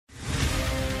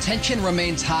tension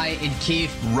remains high in Kyiv.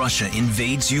 Russia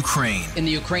invades Ukraine. In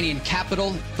the Ukrainian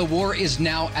capital, the war is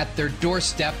now at their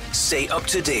doorstep. Stay up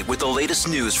to date with the latest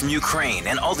news from Ukraine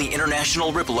and all the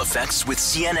international ripple effects with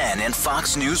CNN and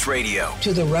Fox News Radio.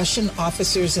 To the Russian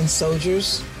officers and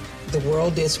soldiers, the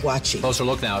world is watching. Closer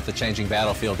look now at the changing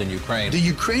battlefield in Ukraine. The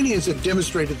Ukrainians have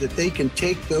demonstrated that they can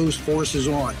take those forces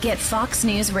on. Get Fox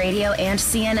News Radio and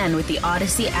CNN with the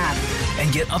Odyssey app.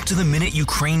 And get up-to-the-minute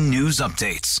Ukraine news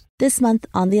updates. This month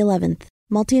on the 11th,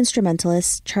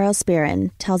 multi-instrumentalist Charles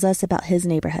Spearin tells us about his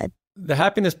neighborhood. The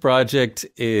Happiness Project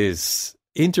is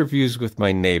interviews with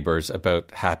my neighbors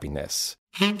about happiness.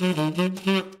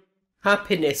 Happiness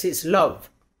is love.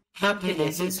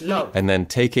 Happiness is love. And then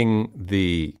taking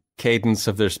the cadence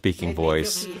of their speaking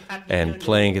voice and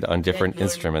playing it on different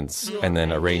instruments and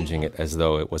then arranging it as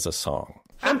though it was a song.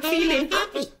 I'm feeling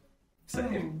happy.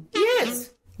 Same.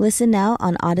 Yes. Listen now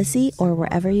on Odyssey or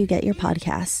wherever you get your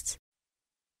podcasts.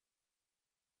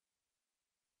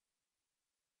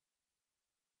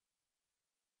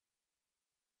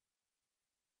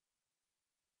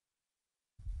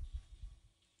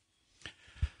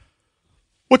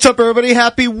 What's up, everybody?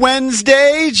 Happy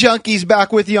Wednesday. Junkies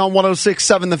back with you on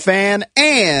 106.7 The Fan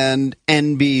and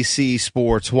NBC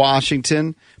Sports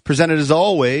Washington. Presented, as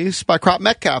always, by Crop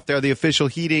Metcalf. They're the official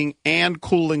heating and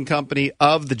cooling company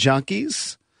of the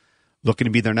Junkies. Looking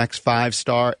to be their next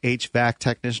 5-star HVAC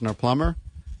technician or plumber?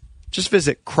 Just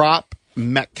visit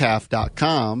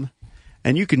cropmetcalf.com,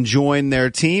 and you can join their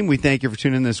team. We thank you for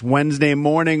tuning in this Wednesday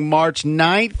morning, March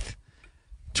 9th,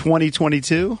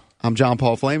 2022. I'm John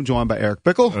Paul Flame, joined by Eric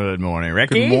Bickle. Good morning,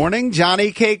 Ricky. Good morning.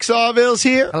 Johnny Cake Sawville's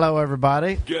here. Hello,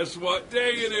 everybody. Guess what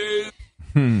day it is?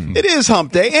 It is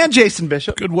Hump Day. And Jason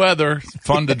Bishop. Good weather.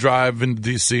 Fun to drive into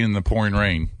D.C. in the pouring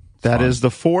rain. That is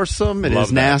the foursome. It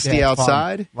is nasty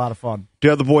outside. A lot of fun. Do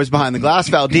have the boys behind the glass.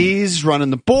 Valdez running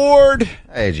the board.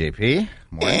 Hey, JP.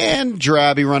 Morning. And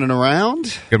Drabby running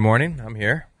around. Good morning. I'm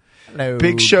here. Hello,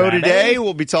 Big show Drabby. today.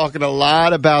 We'll be talking a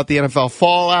lot about the NFL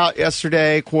fallout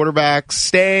yesterday. Quarterbacks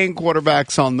staying,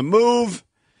 quarterbacks on the move.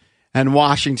 And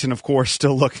Washington, of course,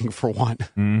 still looking for one.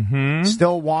 Mm-hmm.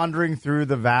 Still wandering through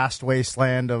the vast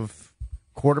wasteland of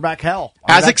quarterback hell.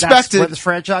 As expected. That's where this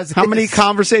franchise How is. many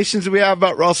conversations do we have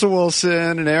about Russell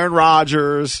Wilson and Aaron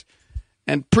Rodgers?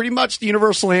 And pretty much the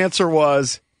universal answer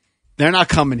was, they're not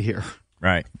coming here.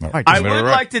 Right. I would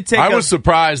like to take I was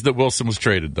surprised that Wilson was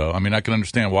traded, though. I mean, I can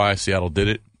understand why Seattle did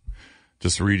it.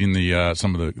 Just reading the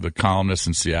some of the columnists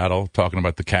in Seattle talking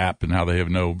about the cap and how they have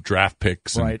no draft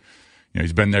picks. And, right. You know,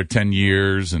 he's been there 10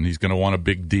 years, and he's going to want a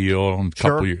big deal in a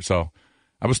couple of years. So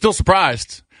I was still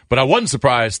surprised, but I wasn't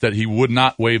surprised that he would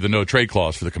not waive the no-trade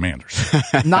clause for the Commanders.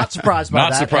 Not surprised by that.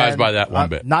 Not surprised by that one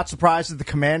bit. Not surprised that the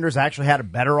Commanders actually had a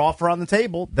better offer on the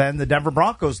table than the Denver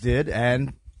Broncos did,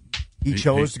 and he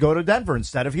chose to go to Denver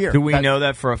instead of here. Do we know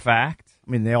that for a fact? I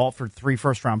mean, they offered 3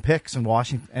 first-round picks in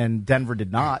Washington, and Denver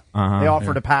did not. They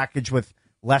offered a package with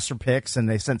lesser picks, and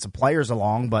they sent some players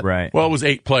along. But well, it was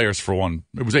 8 players for one.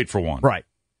 It was 8 for 1. Right.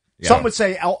 Yeah. Some would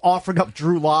say offering up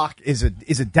Drew Lock is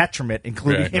a detriment,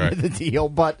 including him in the deal.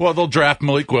 But they'll draft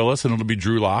Malik Willis, and it'll be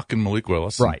Drew Lock and Malik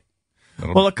Willis. Right.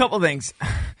 Well, a couple things.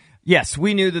 Yes,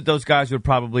 we knew that those guys would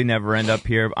probably never end up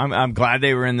here. I'm glad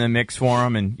they were in the mix for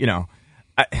them, and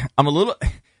I'm a little.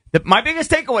 My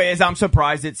biggest takeaway is I'm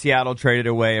surprised that Seattle traded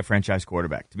away a franchise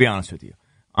quarterback. To be honest with you,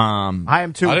 I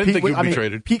am too. I didn't think he would be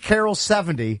traded. Pete Carroll's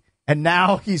 70, and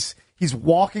now he's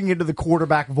walking into the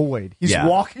quarterback void. He's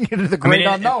walking into the great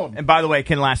unknown. And by the way, it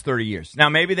can last 30 years. Now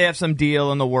maybe they have some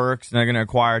deal in the works, and they're going to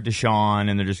acquire Deshaun,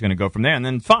 and they're just going to go from there, and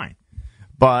then fine.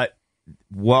 But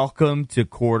welcome to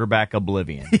quarterback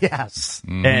oblivion. Yes,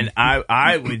 and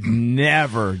I would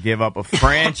never give up a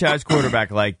franchise quarterback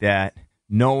like that.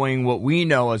 Knowing what we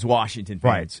know as Washington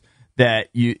fans, that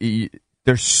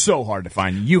they're so hard to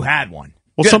find. You had one.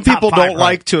 Well, some people don't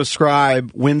like to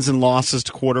ascribe wins and losses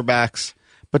to quarterbacks,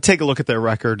 but take a look at their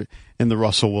record in the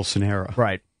Russell Wilson era.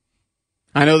 Right.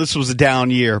 I know this was a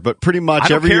down year, but pretty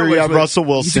much every year you have Russell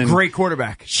Wilson. He's a great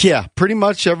quarterback. Yeah, pretty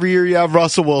much every year you have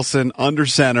Russell Wilson under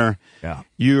center. Yeah.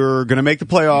 You're going to make the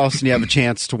playoffs and you have a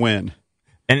chance to win.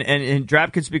 And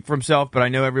Drab can speak for himself, but I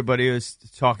know everybody was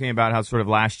talking about how sort of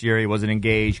last year he wasn't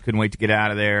engaged, couldn't wait to get out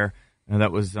of there. And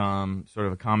that was sort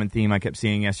of a common theme I kept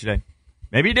seeing yesterday.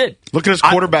 Maybe he did. Look at his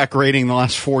quarterback rating the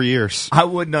last 4 years. I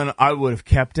would have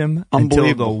kept him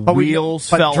until the wheels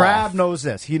fell off. But Drab knows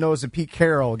this. He knows that Pete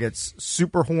Carroll gets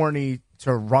super horny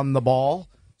to run the ball.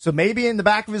 So maybe in the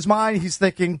back of his mind he's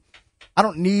thinking, I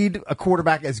don't need a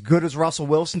quarterback as good as Russell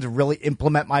Wilson to really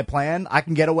implement my plan. I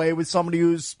can get away with somebody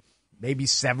who's maybe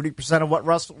 70% of what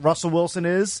Russell Wilson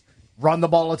is, run the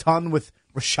ball a ton with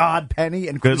Rashad Penny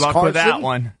and Good Chris luck Carson, with that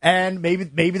one. And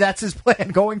maybe that's his plan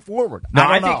going forward. No,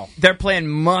 I don't know. think their plan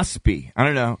must be. I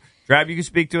don't know. Drab, you can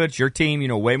speak to it. It's your team. You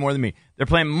know way more than me. Their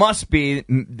plan must be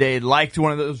they liked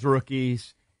one of those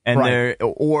rookies, and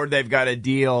or they've got a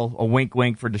deal, a wink,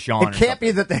 wink for Deshaun. It can't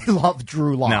be that they love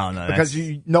Drew Lock. No, because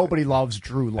nobody loves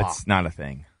Drew Lock. That's not a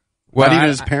thing. Well, not even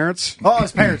his parents? Oh,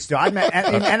 his parents do. I meant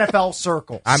in NFL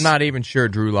circles. I'm not even sure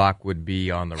Drew Lock would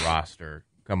be on the roster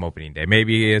come opening day.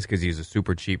 Maybe he is because he's a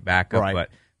super cheap backup, but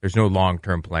there's no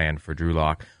long-term plan for Drew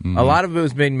Lock. Mm-hmm. A lot of it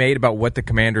was being made about what the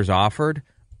Commanders offered.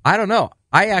 I don't know.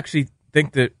 I actually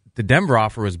think that the Denver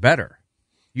offer was better.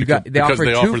 They offered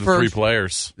the 3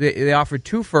 players. They offered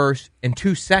 2 firsts and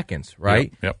 2 seconds,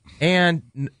 right? Yep.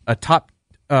 And a top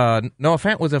Noah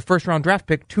Fant was a first-round draft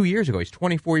pick 2 years ago. He's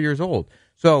 24 years old.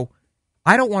 So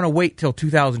I don't want to wait till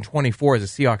 2024 as a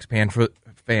Seahawks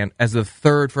fan as the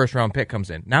third first-round pick comes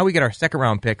in. Now we get our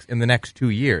second-round picks in the next 2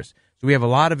 years. So we have a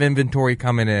lot of inventory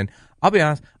coming in. I'll be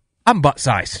honest, I'm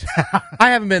butt-sized.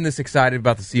 I haven't been this excited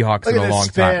about the Seahawks in a long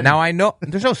time. Now I know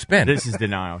there's no spin. This is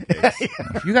denial case.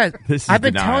 You guys, I've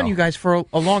been telling you guys for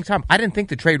a long time. I didn't think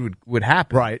the trade would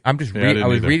happen. Right. I'm just I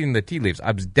was reading the tea leaves.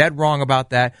 I was dead wrong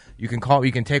about that. You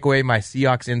can take away my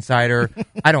Seahawks insider.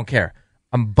 I don't care.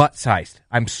 I'm butt-sized.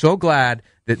 I'm so glad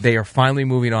that they are finally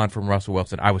moving on from Russell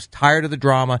Wilson. I was tired of the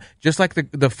drama, just like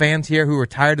the fans here who were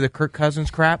tired of the Kirk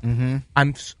Cousins crap. Mm-hmm.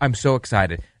 I'm so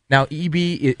excited. Now, EB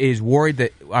is worried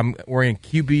that we're in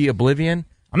QB oblivion.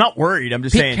 I'm not worried. I'm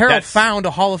just saying. Pete Carroll found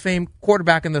a Hall of Fame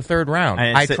quarterback in the 3rd round.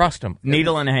 I trust him.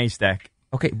 Needle in a haystack.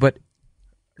 Okay, but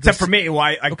except for me,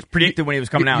 why I predicted when he was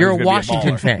coming out. You're a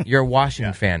Washington fan. You're a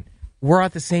Washington fan. We're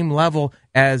at the same level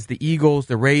as the Eagles,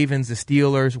 the Ravens, the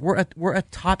Steelers. We're a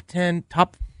top 10,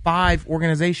 top 5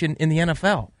 organization in the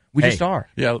NFL. We just are.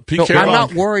 Yeah, Pete Carroll. I'm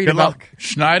not worried about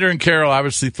Schneider and Carroll.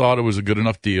 Obviously, thought it was a good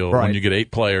enough deal when you get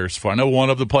 8 players. I know one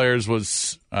of the players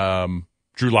was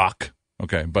Drew Lock.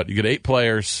 Okay, but you get 8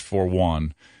 players for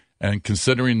 1, and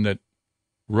considering that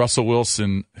Russell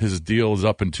Wilson, his deal is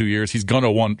up in 2 years, he's going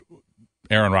to want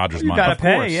Aaron Rodgers' money. Of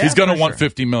course, he's going to want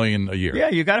 $50 million a year.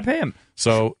 Yeah, you got to pay him.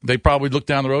 So they probably looked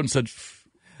down the road and said,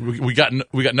 "We got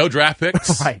no draft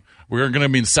picks. Right. We're going to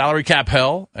be in salary cap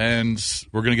hell, and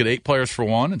we're going to get 8 players for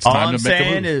 1. It's All time I'm to make a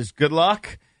move." saying is good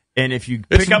luck. And if you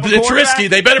pick up a quarterback, it's risky.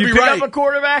 They better be right. Pick up a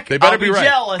quarterback. They better I'll be right.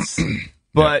 jealous,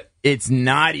 but it's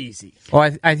not easy.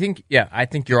 Well, I think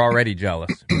you're already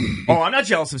jealous. Oh, I'm not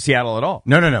jealous of Seattle at all.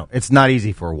 No. It's not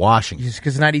easy for Washington. Just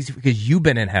because it's not easy because you've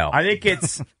been in hell. I think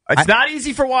it's not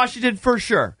easy for Washington for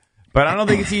sure, but I don't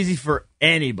think it's easy for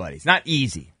anybody. It's not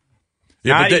easy.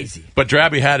 Easy. But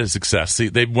Drabby had his success. See,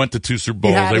 they went to 2 Super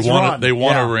Bowls. They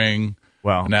won a ring.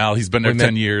 Well, now he's been there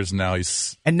 10 years. And now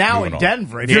he's in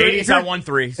Denver. The 80s, I won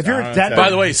 3. If you're a Denver, by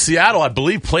the way, Seattle, I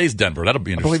believe, plays Denver. That'll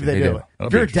be I interesting. believe they do.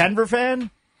 If you're a Denver fan,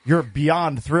 you're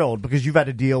beyond thrilled because you've had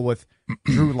to deal with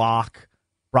Drew Lock,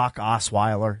 Brock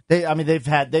Osweiler. They've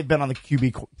been on the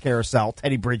QB carousel.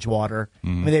 Teddy Bridgewater. I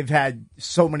mean, they've had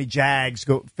so many Jags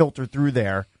go filter through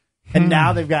there, and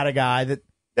now they've got a guy that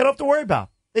they don't have to worry about.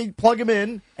 They plug him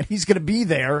in, and he's going to be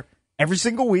there every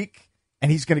single week, and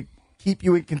he's going to keep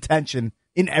you in contention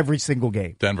in every single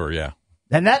game. Denver, yeah.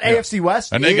 And that AFC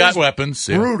West and they got weapons.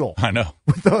 Brutal. I know.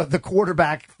 With the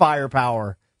quarterback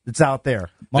firepower that's out there.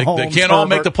 Mahomes, they can't all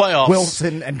make the playoffs.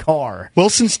 Wilson and Carr.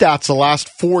 Wilson's stats the last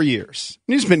 4 years.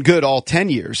 He's been good all 10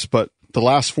 years, but the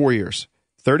last 4 years.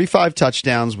 35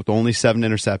 touchdowns with only 7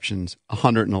 interceptions,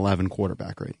 111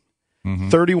 quarterback rating. Mm-hmm.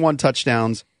 31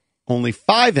 touchdowns, only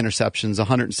 5 interceptions,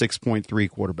 106.3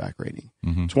 quarterback rating.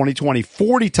 Mm-hmm. 2020,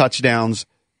 40 touchdowns,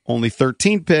 only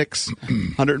 13 picks,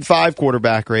 105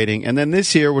 quarterback rating. And then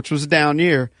this year, which was a down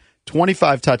year,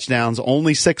 25 touchdowns,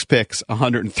 only 6 picks,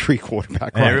 103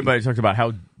 quarterback rating. Everybody talked about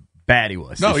how bad he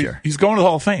was this year. He's going to the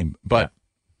Hall of Fame. But,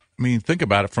 I mean, think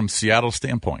about it from Seattle's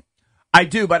standpoint. I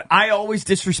do, but I always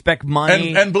disrespect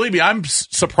money. And believe me, I'm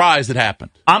surprised it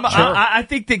happened. I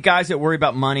think that guys that worry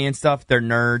about money and stuff, they're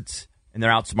nerds. And they're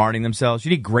outsmarting themselves.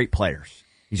 You need great players.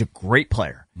 He's a great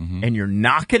player. Mm-hmm. And you're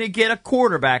not going to get a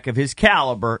quarterback of his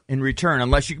caliber in return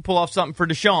unless you can pull off something for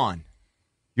Deshaun.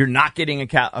 You're not getting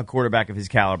a quarterback of his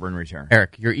caliber in return.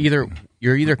 Eric, you're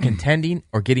either contending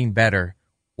or getting better,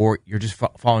 or you're just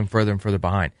falling further and further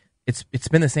behind. It's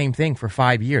been the same thing for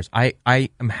 5 years. I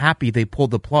am happy they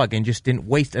pulled the plug and just didn't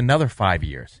waste another 5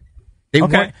 years. I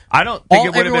don't think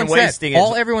it would have been wasting.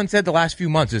 All everyone said the last few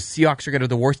months is Seahawks are going to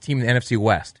be the worst team in the NFC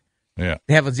West. Yeah.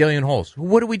 They have a zillion holes.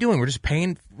 What are we doing? We're just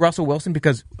paying Russell Wilson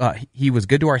because he was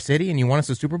good to our city and he won us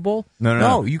a Super Bowl?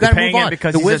 No. You got to move on.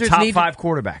 Because he's a top 5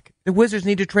 quarterback. The Wizards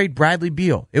need to trade Bradley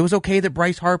Beal. It was okay that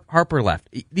Bryce Harper left.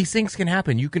 These things can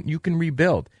happen. You can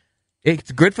rebuild.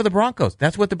 It's good for the Broncos.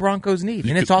 That's what the Broncos need.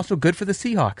 And it's also good for the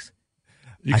Seahawks.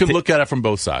 You could look at it from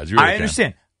both sides. You really I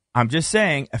understand. I'm just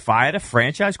saying, if I had a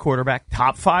franchise quarterback,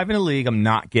 top 5 in the league, I'm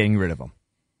not getting rid of him.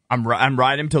 I'm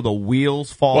riding him till the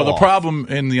wheels fall off. Well, the problem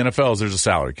in the NFL is there's a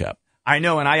salary cap. I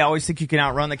know, and I always think you can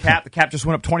outrun the cap. The cap just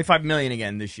went up $25 million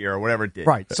again this year, or whatever it did.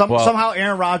 Right. Somehow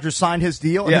Aaron Rodgers signed his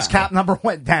deal, and his cap number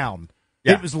went down.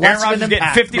 Yeah. It was less Aaron Rodgers getting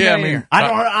 $50 million. I mean,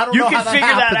 I don't you know can how that figure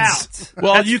that happens. out.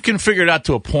 Well, you can figure it out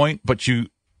to a point, but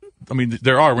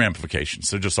there are ramifications.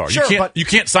 There just are. Sure, you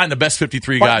can't sign the best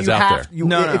 53 guys out there.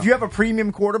 No. If you have a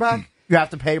premium quarterback, you have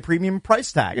to pay a premium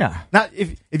price tag. Yeah. Now,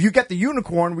 if you get the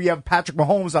unicorn, we have Patrick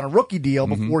Mahomes on a rookie deal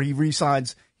before he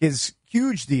re-signs his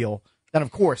huge deal, then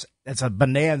of course it's a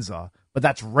bonanza. But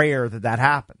that's rare that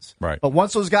happens. Right. But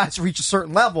once those guys reach a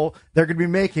certain level, they're going to be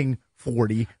making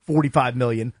 40, 45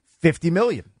 million, 50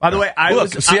 million. By the way,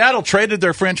 Seattle traded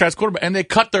their franchise quarterback, and they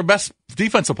cut their best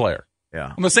defensive player.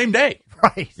 Yeah. On the same day.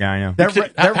 Right. Yeah, I know. They're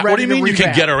ready what do you mean to you can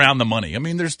revamp. get around the money? I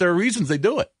mean, there are reasons they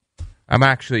do it. I'm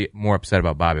actually more upset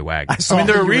about Bobby Wagner. I mean,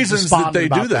 there are reasons that they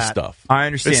do this stuff. I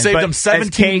understand. It saved but them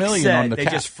 $17 million on the They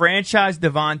cap. just franchised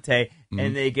Devontae,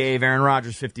 and they gave Aaron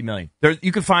Rodgers $50 million.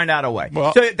 You can find out a way.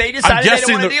 Well, So they decided they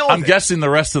don't want to deal with I'm guessing the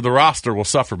rest of the roster will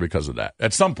suffer because of that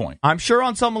at some point. I'm sure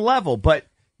on some level, but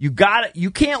you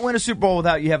can't win a Super Bowl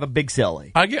without you have a big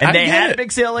silly. They had a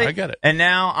big silly. I get it. And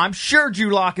now I'm sure Drew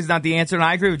Lock is not the answer, and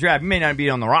I agree with Drav. He may not be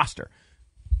on the roster.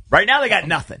 Right now they got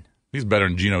nothing. He's better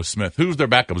than Geno Smith. Who's their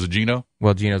backup? Was it Geno?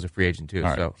 Well, Geno's a free agent, too. All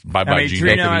right. So Bye-bye, Geno.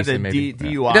 Geno has a maybe.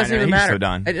 DUI. It doesn't even He's matter. so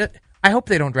done. I hope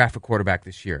they don't draft a quarterback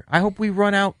this year. I hope we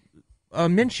run out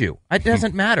Minshew. It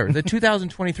doesn't matter. The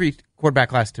 2023 quarterback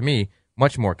class, to me,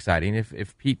 much more exciting.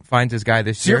 If Pete finds his guy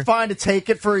this year. You're fine to take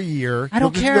it for a year. I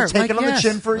don't care. You'll take it on the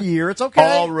chin for a year. It's okay.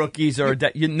 All rookies are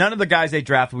none of the guys they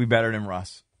draft will be better than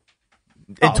Russ.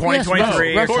 In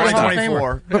 2023 or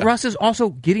 2024. But Russ is also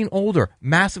getting older.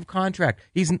 Massive contract.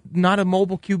 He's not a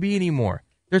mobile QB anymore.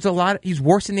 There's a lot. He's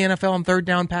worse in the NFL on third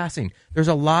down passing. There's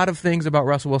a lot of things about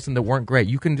Russell Wilson that weren't great.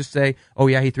 You can just say, oh,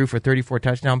 yeah, he threw for 34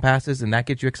 touchdown passes, and that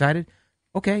gets you excited.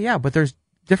 Okay, yeah, but there's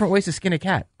different ways to skin a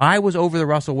cat. I was over the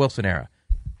Russell Wilson era.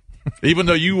 Even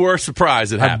though you were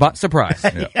surprised it happened. But surprised.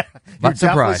 You're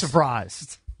definitely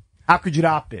surprised. How could you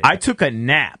not be? I took a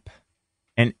nap,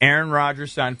 and Aaron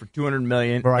Rodgers signed for $200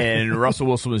 million, and Russell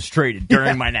Wilson was traded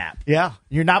during my nap. Yeah,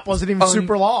 your nap wasn't even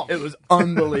super long. It was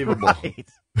unbelievable. Right.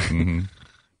 Mm-hmm.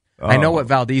 I know what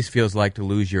Valdez feels like to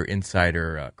lose your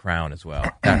insider crown as well.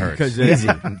 That hurts. Because it's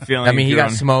I mean, he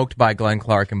got smoked by Glenn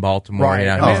Clark in Baltimore. Right.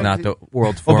 He's not the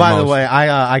world's Well, foremost. by the way,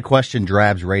 I questioned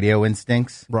Drab's radio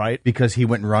instincts. Right. Because he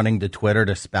went running to Twitter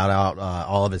to spout out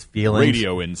all of his feelings.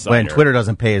 Radio insider. When Twitter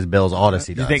doesn't pay his bills,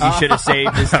 Odyssey does. Do you think he should have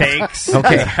saved his takes?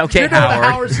 Okay,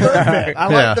 Howard Stern bit. I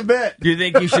like the bit. Do you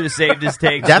think he should have saved his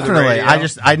takes? Definitely. For the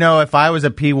radio? I know if I was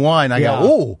a P1, I go,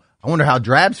 ooh, I wonder how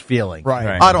Drab's feeling.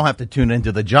 Right. I don't have to tune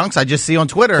into the junks. I just see on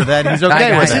Twitter that he's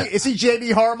okay with it. Is he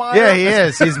JD Harmeyer? Yeah, he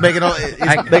is. He's making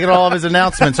all of his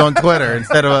announcements on Twitter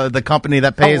instead of the company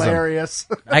that pays Hilarious.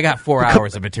 him. I got 4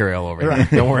 hours of material over here.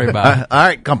 Don't worry about it. All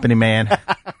right, company man.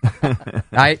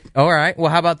 All right.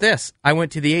 Well, how about this? I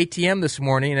went to the ATM this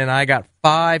morning and I got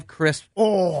 5 crisp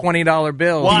 $20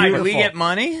 bills. Why? Do we get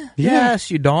money? Yes,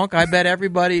 you donk. I bet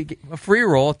everybody a free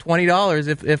roll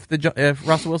 $20 if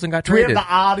Russell Wilson got Do we have traded. the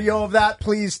audio of that?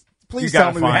 Please You tell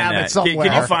gotta me we find have that. it somewhere.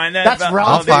 Can you find that? That's I'll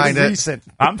relatively find it. recent.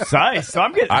 I'm sorry. So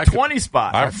I'm getting a 20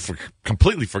 spot. I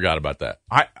completely forgot about that.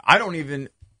 I don't even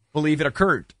believe it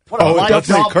occurred. What a it light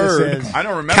definitely job this occurred. is. I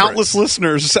don't remember. Countless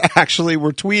listeners actually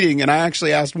were tweeting, and I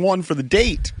actually asked one for the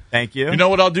date. Thank you. You know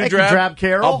what I'll do, Thank you, Drab? Drab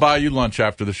Carroll. I'll buy you lunch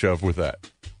after the show with that.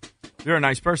 You're a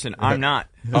nice person. I'm not.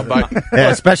 I'll buy. Yeah,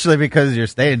 especially because you're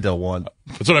staying till 1.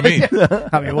 That's what I mean.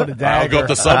 I mean, what a dagger. I'll go up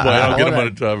to Subway. I'll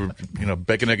get them a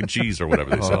bacon, egg, and cheese or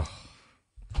whatever they sell.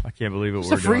 I can't believe it.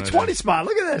 It's a free 20 spot.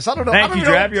 Look at this. I don't know. Thank you,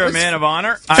 Drab. You're a man of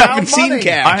honor. Fucking scene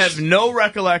cash. I have no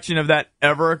recollection of that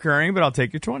ever occurring, but I'll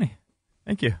take your 20.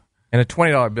 Thank you. And a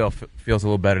 $20 bill feels a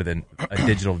little better than a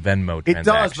digital Venmo transaction. It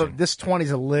does, but this 20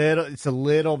 is a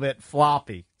little bit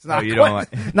floppy. It's not you quite, don't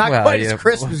like- not Well, quite you as know,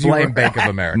 crisp as you blame were. Bank of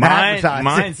America.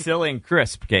 Mine's silly and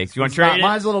crisp cakes. You want to trade it?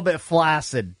 Mine's a little bit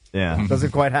flaccid. Yeah.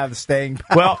 Doesn't quite have the staying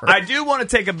power. Well, I do want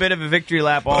to take a bit of a victory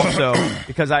lap also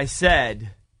because I said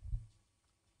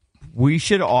we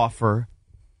should offer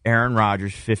Aaron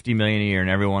Rodgers $50 million a year, and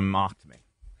everyone mocked me.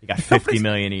 He got $50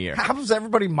 million a year. How was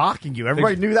everybody mocking you?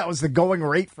 Everybody knew that was the going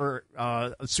rate for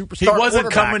a superstar. He wasn't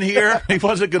quarterback. coming here. He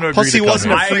wasn't going to agree. Plus, he to come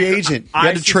wasn't here. a free agent. You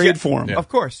had to trade for him. Yeah. Of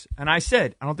course. And I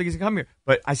said, I don't think he's going to come here.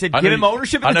 But I said, I give know him you-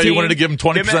 ownership of I the know team. you wanted to give him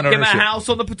 20% Give him a ownership. house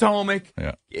on the Potomac.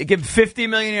 Yeah. Give him $50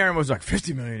 million a year. And was like,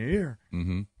 $50 million a year.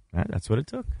 Mm-hmm. That's what it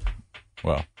took.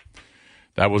 Well,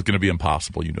 That was going to be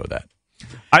impossible. You know that.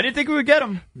 I didn't think we would get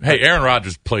him. Hey, Aaron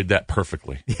Rodgers played that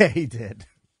perfectly. Yeah, he did.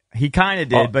 He kind of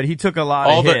did, but he took a lot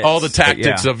of hits. All the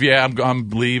tactics of, I'm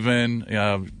leaving,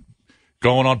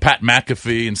 going on Pat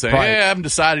McAfee and saying, I haven't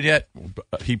decided yet.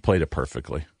 He played it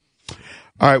perfectly.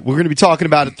 All right, we're going to be talking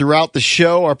about it throughout the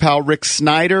show. Our pal Rick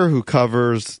Snyder, who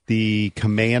covers the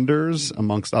Commanders,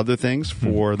 amongst other things,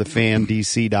 for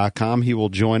thefandc.com. He will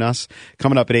join us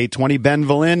coming up at 8:20. Ben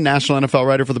Valin, national NFL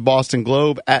writer for the Boston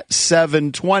Globe, at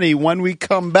 7:20. When we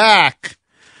come back,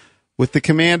 with the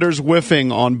Commanders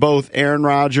whiffing on both Aaron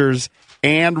Rodgers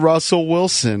and Russell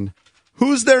Wilson,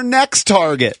 who's their next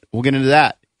target? We'll get into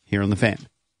that here on The Fan.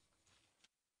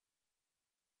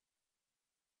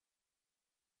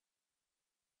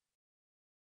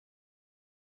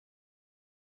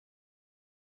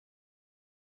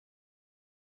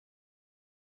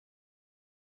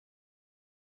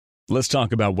 Let's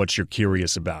talk about what you're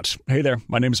curious about. Hey there,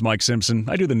 my name's Mike Simpson.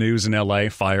 I do the news in LA,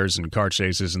 fires and car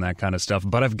chases and that kind of stuff,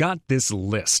 but I've got this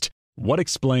list. What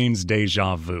explains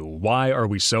deja vu? Why are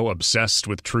we so obsessed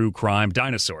with true crime?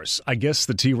 Dinosaurs. I guess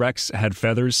the T-Rex had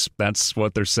feathers. That's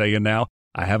what they're saying now.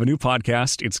 I have a new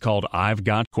podcast. It's called I've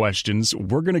Got Questions.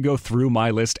 We're going to go through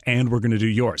my list and we're going to do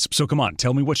yours. So come on,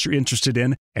 tell me what you're interested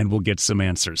in and we'll get some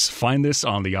answers. Find this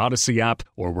on the Odyssey app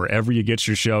or wherever you get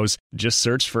your shows. Just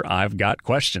search for I've Got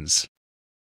Questions.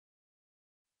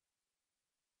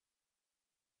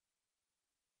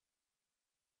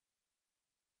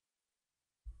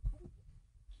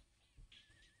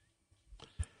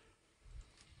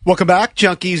 Welcome back,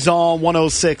 Junkies on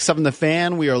 106.7 The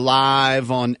Fan. We are live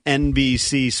on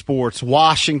NBC Sports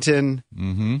Washington.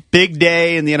 Mm-hmm. Big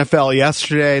day in the NFL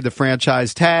yesterday, the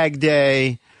franchise tag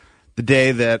day, the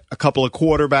day that a couple of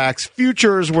quarterbacks'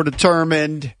 futures were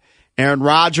determined. Aaron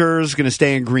Rodgers going to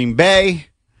stay in Green Bay.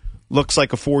 Looks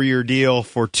like a 4-year deal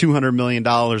for $200 million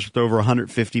with over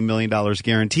 $150 million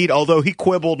guaranteed, although he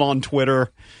quibbled on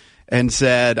Twitter and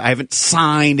said, I haven't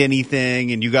signed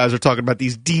anything, and you guys are talking about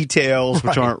these details,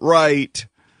 which aren't right.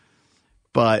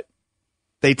 But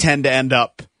they tend to end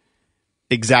up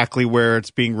exactly where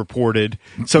it's being reported.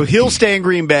 So he'll stay in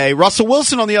Green Bay. Russell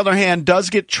Wilson, on the other hand, does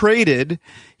get traded.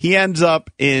 He ends up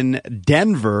in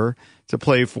Denver to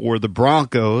play for the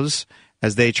Broncos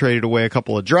as they traded away a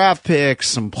couple of draft picks,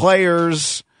 some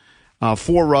players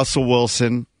for Russell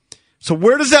Wilson. So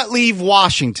where does that leave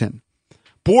Washington?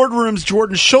 Boardroom's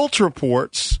Jordan Schultz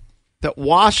reports that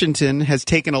Washington has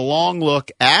taken a long look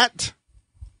at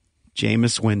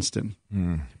Jameis Winston,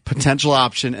 potential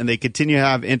option, and they continue to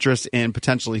have interest in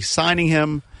potentially signing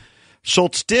him.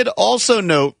 Schultz did also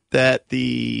note that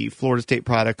the Florida State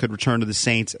product could return to the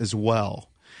Saints as well.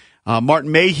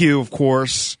 Martin Mayhew, of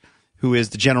course, who is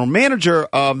the general manager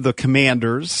of the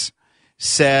Commanders,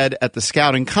 said at the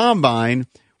scouting combine,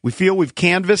 we feel we've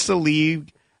canvassed the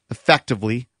league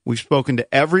effectively. We've spoken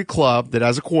to every club that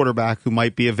has a quarterback who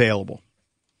might be available.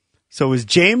 So is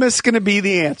Jameis going to be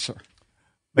the answer?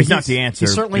 He's not the answer.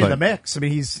 He's certainly in the mix. I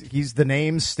mean, he's the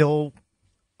name still,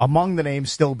 among the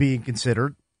names still being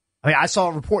considered. I mean, I saw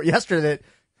a report yesterday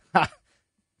that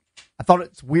I thought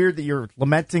it's weird that you're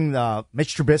lamenting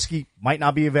Mitch Trubisky might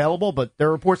not be available, but there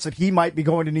are reports that he might be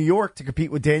going to New York to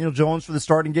compete with Daniel Jones for the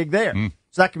starting gig there.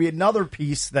 So that could be another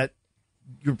piece that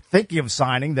you're thinking of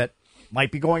signing that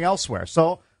might be going elsewhere.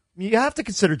 So you have to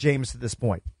consider Jameis at this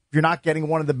point. If you're not getting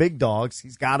one of the big dogs,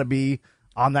 he's got to be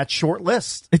on that short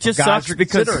list. It just sucks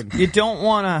because you don't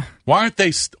want to. Why aren't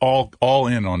they all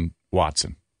in on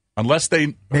Watson? Unless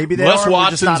unless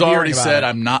Watson's already said,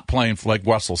 I'm not playing for, like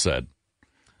Russell said.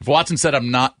 If Watson said,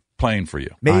 I'm not playing for you.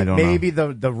 Maybe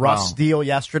the Russ deal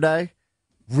yesterday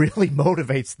really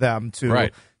motivates them to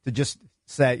just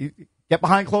say, get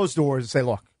behind closed doors and say,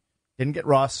 look, didn't get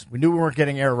Russ. We knew we weren't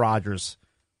getting Aaron Rodgers.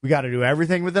 We got to do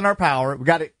everything within our power. We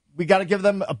got to give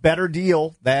them a better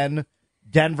deal than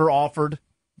Denver offered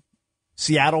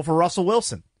Seattle for Russell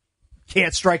Wilson.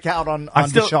 Can't strike out on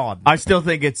Deshaun. I still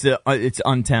think it's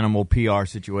untenable PR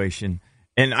situation,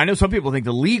 and I know some people think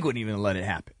the league wouldn't even let it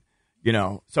happen.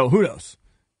 So who knows?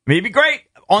 Maybe great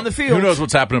on the field. Who knows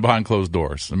what's happening behind closed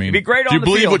doors? I mean, it'd be great on the field. Do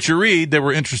you believe what you read? They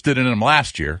were interested in him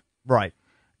last year, right?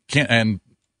 And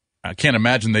I can't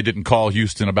imagine they didn't call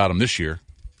Houston about him this year.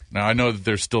 Now, I know that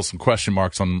there's still some question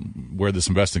marks on where this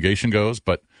investigation goes,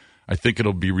 but I think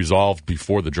it'll be resolved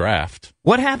before the draft.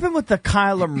 What happened with the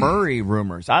Kyler Murray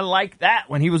rumors? I like that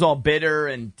when he was all bitter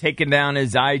and taking down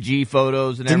his IG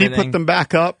photos and everything. Didn't he put them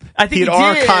back up? I think he did.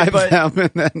 Archived them.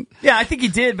 And then... Yeah, I think he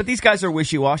did, but these guys are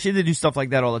wishy-washy. They do stuff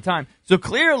like that all the time. So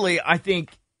clearly, I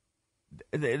think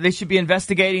they should be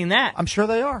investigating that. I'm sure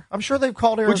they are. I'm sure they've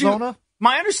called Arizona.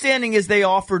 My understanding is they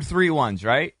offered 3 ones,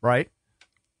 right? Right.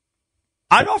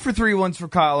 I'd offer 3-1s for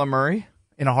Kyler Murray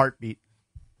in a heartbeat.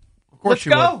 Of course,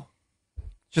 let's go.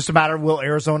 Just a matter of will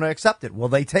Arizona accept it? Will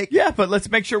they take it? Yeah, but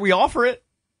let's make sure we offer it.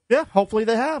 Yeah, hopefully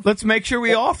they have. Let's make sure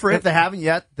we offer it. If they haven't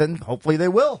yet, then hopefully they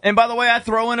will. And by the way, I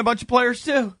throw in a bunch of players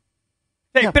too.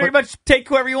 Pretty much take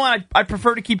whoever you want. I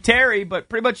prefer to keep Terry, but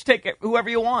pretty much take whoever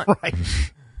you want. Right.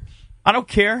 I don't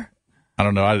care. I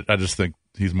don't know. I just think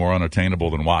he's more unattainable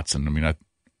than Watson. I mean,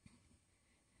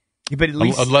 but at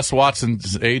least, unless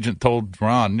Watson's agent told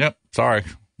Ron, "Yep, sorry,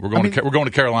 we're going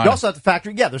to Carolina." You also have to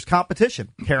factor, there's competition.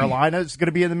 Carolina is going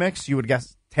to be in the mix. You would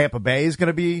guess Tampa Bay is going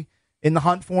to be in the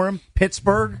hunt for him.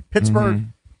 Pittsburgh,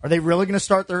 are they really going to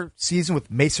start their season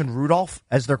with Mason Rudolph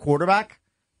as their quarterback?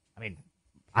 I mean,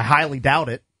 I highly doubt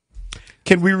it.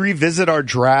 Can we revisit our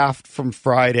draft from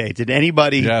Friday? Did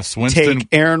anybody take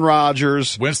Aaron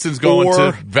Rodgers? Winston's going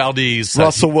to Valdez.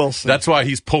 Russell Wilson. That's why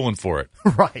he's pulling for it.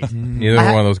 Right. Neither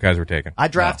one of those guys were taken. I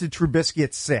drafted Trubisky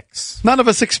at 6. None of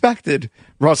us expected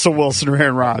Russell Wilson or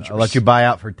Aaron Rodgers. I'll let you buy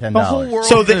out for $10.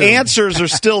 So the answers are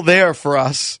still there for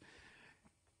us.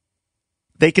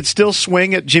 They could still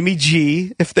swing at Jimmy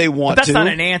G if they want that's to. That's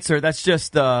not an answer. That's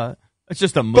just a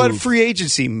move. But free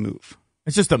agency move.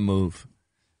 It's just a move.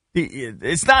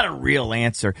 It's not a real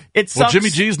answer. It sucks. Well, Jimmy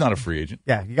G's not a free agent.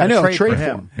 Yeah, you got to trade for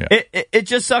him. Yeah. It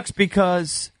just sucks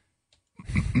because,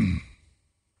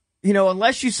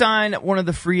 unless you sign one of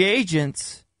the free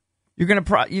agents, you're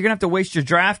gonna have to waste your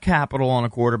draft capital on a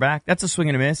quarterback. That's a swing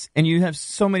and a miss, and you have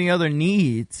so many other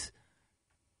needs.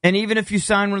 And even if you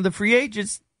sign one of the free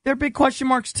agents, there are big question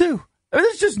marks too.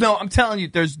 There's just no. I'm telling you,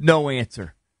 there's no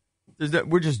answer.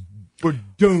 We're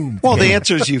doomed. Well, the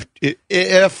answer is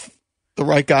if the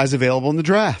right guy's available in the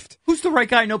draft. Who's the right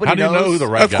guy? Nobody knows. How do you know who the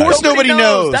right guy is? Of course nobody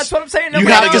knows. That's what I'm saying. You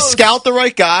have to scout the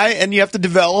right guy, and you have to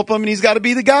develop him, and he's got to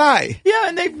be the guy. Yeah,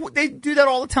 and they do that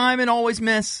all the time and always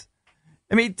miss.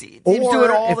 I mean, teams do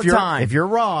it all the time. If you're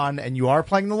Ron and you are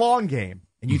playing the long game,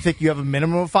 and you think you have a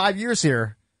minimum of 5 years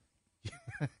here,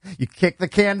 you kick the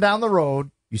can down the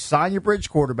road, you sign your bridge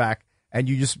quarterback, and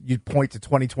you point to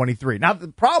 2023. Now, the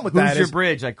problem with that is... Who's your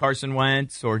bridge? Like Carson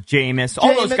Wentz or Jameis?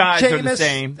 All those guys are the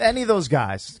same. Any of those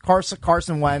guys.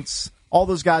 Carson Wentz, all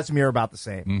those guys to me are about the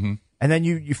same. Mm-hmm. And then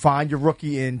you find your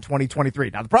rookie in 2023.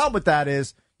 Now, the problem with that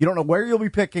is you don't know where you'll be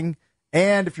picking,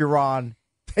 and if you're on,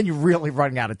 then you're really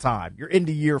running out of time. You're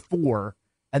into year 4,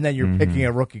 and then you're picking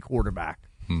a rookie quarterback,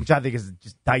 which I think is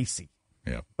just dicey.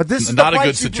 Yeah. But this is not a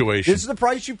good situation. This is the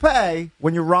price you pay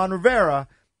when you're Ron Rivera,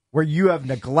 where you have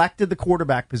neglected the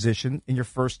quarterback position in your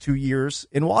first 2 years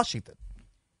in Washington.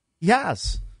 He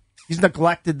has. He's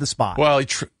neglected the spot. Well,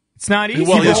 it's not easy.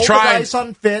 Well, he's trying.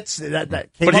 Son Fitz, that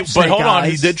came but up hold on,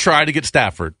 eyes. he did try to get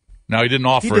Stafford. Now he didn't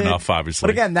offer enough, obviously.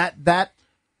 But again, that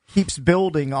keeps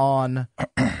building on.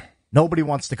 Nobody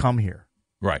wants to come here.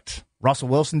 Right. Russell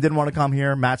Wilson didn't want to come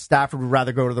here. Matt Stafford would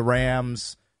rather go to the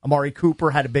Rams. Amari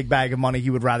Cooper had a big bag of money. He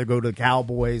would rather go to the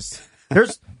Cowboys.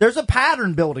 There's a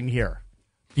pattern building here.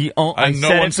 And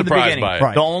no one's surprised by it.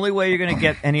 Right. The only way you're going to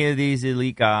get any of these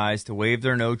elite guys to waive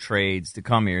their no trades to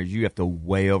come here is you have to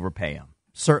way overpay them.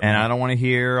 Certainly. And I don't want to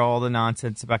hear all the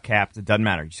nonsense about caps. It doesn't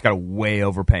matter. You just got to way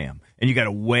overpay them. And you got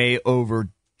to way over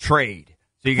trade.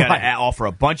 So you got to offer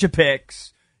a bunch of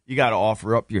picks. You got to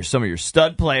offer up some of your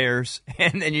stud players.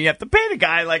 And then you have to pay the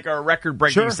guy like a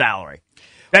record-breaking salary.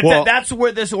 That's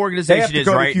where this organization is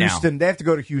right now. They have to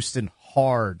go to Houston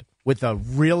hard with a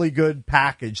really good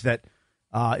package that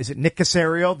is it Nick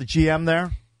Caserio, the GM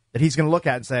there, that he's going to look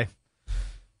at and say,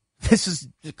 this is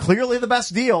clearly the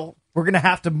best deal. We're going to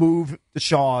have to move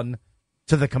Deshaun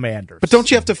to the Commanders. But don't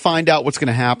you have to find out what's going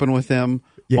to happen with him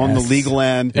on the legal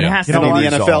end and on the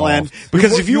NFL end?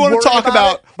 Because if you want to talk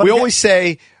about, we always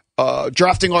say,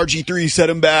 drafting RG3 set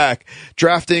him back,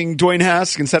 drafting Dwayne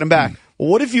Haskins set him back. Well,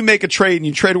 what if you make a trade and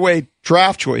you trade away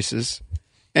draft choices,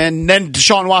 and then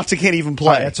Deshaun Watson can't even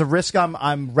play? Right, it's a risk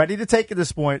I'm ready to take at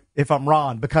this point if I'm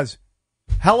Ron, because,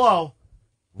 Ron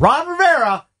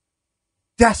Rivera,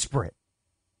 desperate.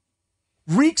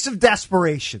 Reeks of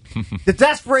desperation. The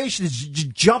desperation is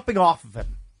jumping off of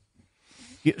him.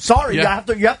 You have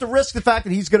to risk the fact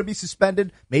that he's going to be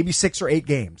suspended maybe 6 or 8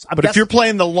 games. But if you're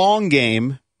playing the long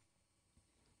game,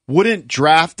 wouldn't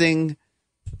drafting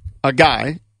a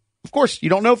guy, of course, you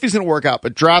don't know if he's going to work out,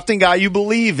 but drafting a guy you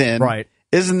believe in,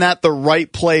 isn't that the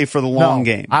right play for the long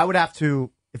game? I would have to,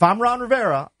 if I'm Ron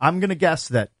Rivera, I'm going to guess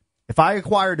that if I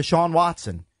acquire Deshaun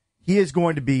Watson, he is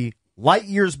going to be light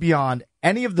years beyond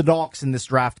any of the dogs in this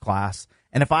draft class.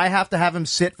 And if I have to have him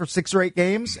sit for 6 or 8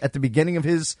 games at the beginning of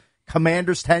his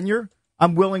Commander's tenure,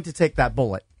 I'm willing to take that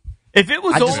bullet. If it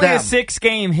was only a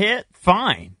 6-game hit,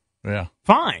 fine. Yeah.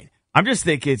 Fine. I'm just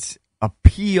thinking a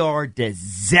PR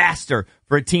disaster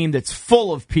for a team that's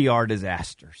full of PR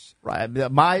disasters. Right.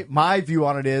 My view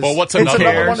on it is, well, what's it's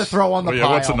another one to throw on the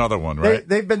pile. What's another one, right?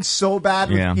 They've been so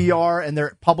bad with PR and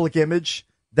their public image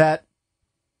that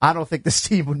I don't think this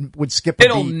team would skip a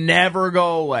It'll beat. never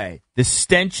go away. The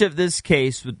stench of this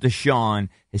case with Deshaun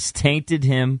has tainted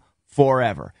him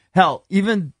forever. Hell,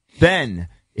 even then,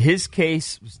 his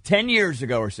case was 10 years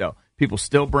ago or so. People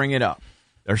still bring it up.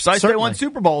 They're sites they won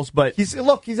Super Bowls, but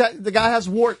the guy has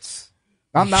warts.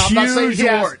 I'm not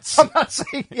saying warts. I'm not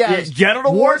saying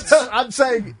genital warts. I'm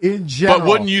saying in general. But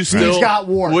wouldn't you still? He's got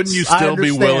warts. Wouldn't you still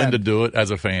be willing to do it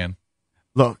as a fan?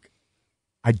 Look,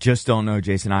 I just don't know,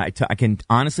 Jason. I can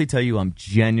honestly tell you I'm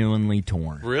genuinely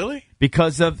torn. Really?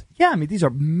 Because of, these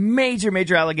are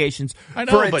major allegations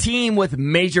for a team with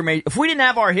major. If we didn't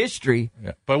have our history.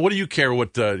 Yeah. But what do you care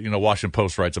what Washington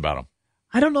Post writes about them?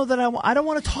 I don't know that I don't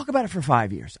want to talk about it for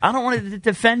 5 years. I don't want to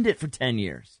defend it for 10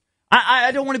 years.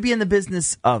 I don't want to be in the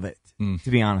business of it, to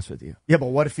be honest with you. Yeah, but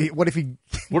what if he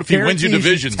wins you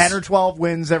divisions? 10 or 12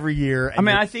 wins every year.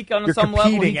 I think on some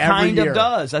level he kind of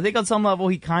does. I think on some level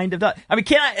he kind of does. I mean,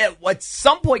 at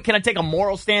some point, can I take a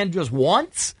moral stand just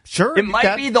once? Sure. It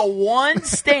might be the one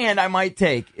stand I might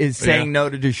take is saying no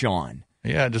to Deshaun.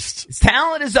 Yeah, his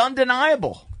talent is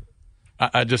undeniable.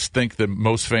 I just think that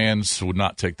most fans would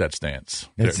not take that stance.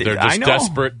 They're just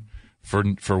desperate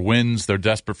for wins. They're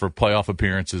desperate for playoff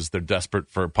appearances. They're desperate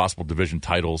for possible division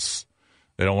titles.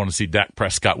 They don't want to see Dak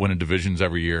Prescott winning divisions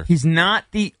every year. He's not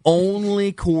the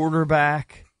only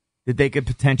quarterback that they could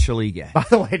potentially get. By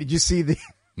the way, did you see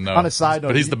on a side note,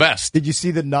 but he's the best. Did you see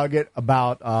the nugget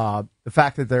about the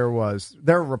fact that there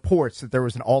are reports that there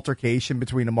was an altercation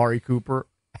between Amari Cooper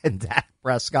and Dak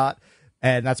Prescott?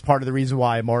 And that's part of the reason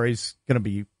why Amari's going to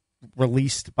be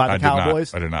released by the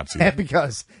Cowboys. I did not see that.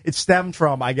 Because it stemmed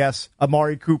from, I guess,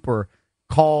 Amari Cooper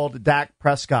called Dak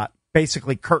Prescott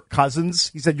basically Kirk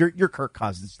Cousins. He said, you're Kirk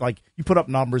Cousins. Like, you put up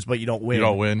numbers, but you don't win. You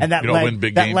don't win. And that you don't win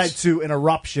big games. That led to an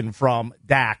eruption from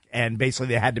Dak, and basically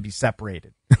they had to be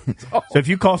separated. So if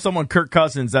you call someone Kirk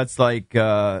Cousins, that's like...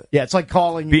 it's like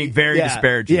calling... Being very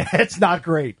disparaging. Yeah, it's not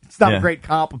great. It's not a great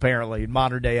comp, apparently, in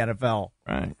modern-day NFL.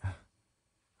 Right.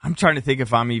 I'm trying to think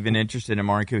if I'm even interested in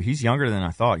Amari Cooper. He's younger than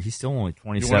I thought. He's still only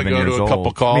 27 years old. You want to go to a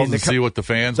couple calls and see what the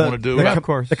fans want to do? Of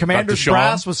course. The Commanders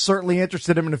brass was certainly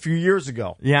interested in him a few years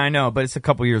ago. Yeah, I know, but it's a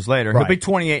couple years later. Right. He'll be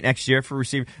 28 next year for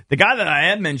receiver. The guy that I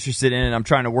am interested in and I'm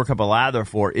trying to work up a lather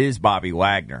for is Bobby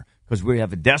Wagner because we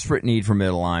have a desperate need for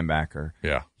middle linebacker.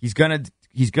 Yeah. He's gonna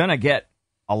get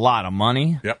a lot of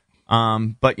money. Yep.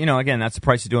 But, again, that's the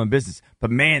price of doing business.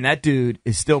 But, man, that dude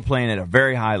is still playing at a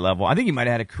very high level. I think he might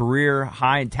have had a career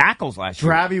high in tackles last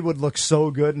year. Drabby would look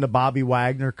so good in the Bobby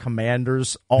Wagner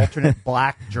Commanders alternate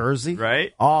black jersey.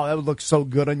 Right? Oh, that would look so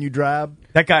good on you, Drab.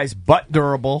 That guy's butt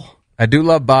durable. I do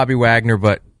love Bobby Wagner,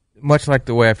 but much like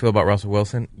the way I feel about Russell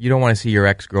Wilson, you don't want to see your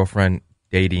ex-girlfriend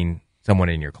dating someone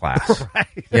in your class. Right.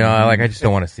 I just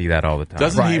don't want to see that all the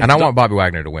time. And I want Bobby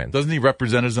Wagner to win. Doesn't he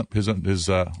represent his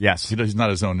yes. He's not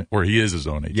his own, or he is his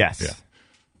own agent. Yes. Yeah.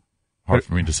 Hard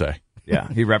for me to say.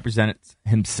 Yeah, he represents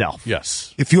himself.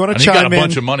 Yes. If you want to chime in. He got a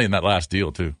bunch of money in that last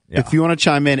deal, too. Yeah. If you want to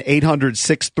chime in,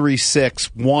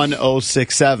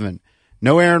 800-636-1067.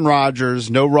 No Aaron Rodgers,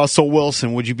 no Russell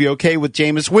Wilson. Would you be okay with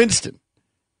Jameis Winston,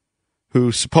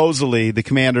 who supposedly the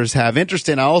Commanders have interest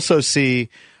in? I also see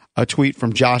a tweet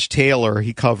from Josh Taylor.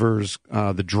 He covers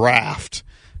the draft,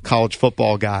 college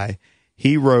football guy.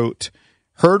 He wrote,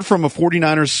 heard from a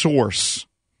 49ers source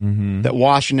that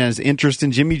Washington has interest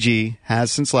in Jimmy G,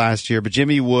 has since last year, but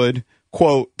Jimmy would,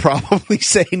 quote, probably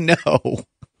say no.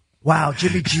 Wow,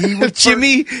 Jimmy G.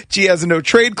 Jimmy G has a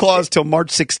no-trade clause till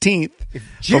March 16th. The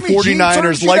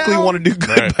 49ers likely want to do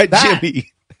good by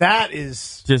Jimmy. That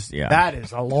is that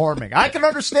is alarming. I can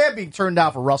understand being turned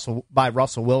down for Russell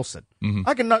Wilson. Mm-hmm.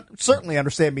 I can certainly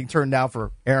understand being turned down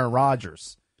for Aaron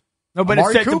Rodgers. No, but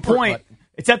Amari it's at the point.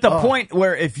 It's at the point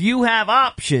where if you have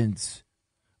options,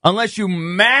 unless you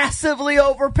massively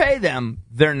overpay them,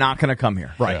 they're not going to come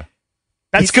here. Right. Yeah.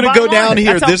 That's going to go down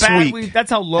here this week.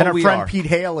 That's how low and our we friend are. Pete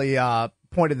Haley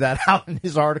pointed that out in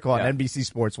his article on NBC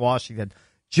Sports Washington,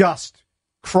 just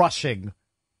crushing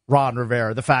Ron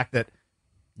Rivera. The fact that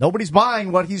nobody's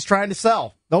buying what he's trying to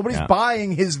sell. Nobody's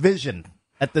buying his vision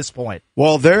at this point.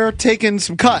 Well, they're taking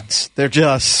some cuts. They're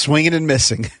just swinging and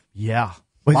missing. Yeah.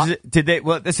 Did they?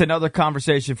 Well, this is another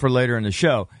conversation for later in the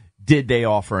show. Did they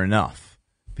offer enough?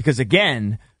 Because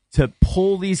again, to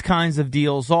pull these kinds of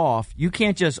deals off, you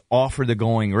can't just offer the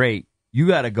going rate. You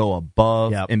got to go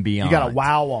above and beyond. You got to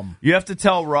wow them. You have to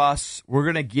tell Russ, we're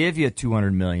going to give you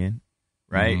 $200 million,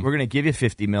 right? Mm-hmm. We're going to give you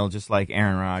 $50 million, just like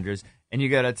Aaron Rodgers. And you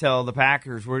got to tell the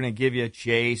Packers, we're going to give you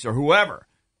Chase or whoever.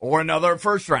 or another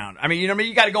first round. I mean, you know what I mean?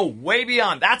 You got to go way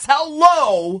beyond. That's how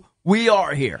low we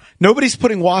are here. Nobody's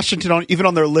putting Washington on even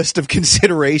on their list of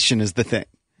consideration is the thing.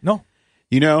 No.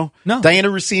 You know? No. Diana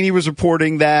Rossini was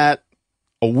reporting that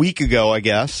a week ago, I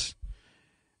guess,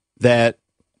 that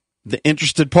the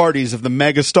interested parties of the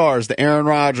mega stars, the Aaron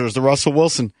Rodgers, the Russell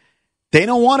Wilson, they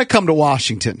don't want to come to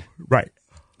Washington. Right.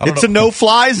 It's a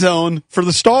no-fly zone for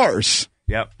the stars.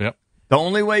 Yep. The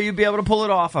only way you'd be able to pull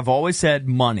it off, I've always said,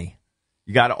 money.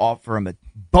 You got to offer them a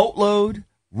boatload,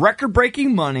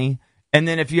 record-breaking money, and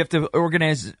then if you have to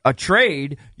organize a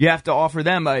trade, you have to offer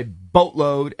them a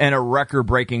boatload and a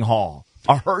record-breaking haul.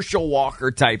 A Herschel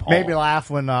Walker type haul. Made me laugh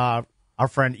when our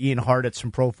friend Ian Harditz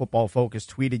from Pro Football Focus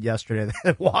tweeted yesterday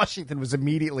that Washington was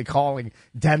immediately calling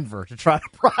Denver to try to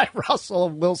pry Russell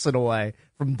Wilson away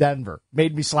from Denver.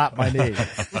 Made me slap my knee.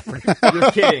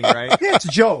 You're kidding, right? Yeah, it's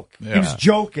a joke. Yeah. He was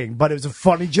joking, but it was a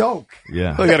funny joke.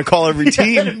 Yeah. They got to call every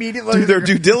team, do their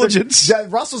due diligence.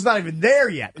 Russell's not even there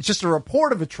yet. It's just a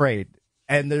report of a trade,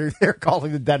 and they're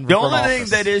calling the Denver. The only front thing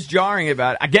office. that is jarring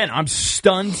about it, again, I'm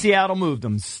stunned Seattle moved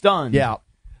them. Stunned. Yeah.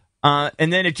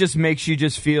 And then it just makes you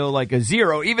just feel like a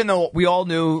zero, even though we all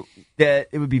knew that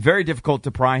it would be very difficult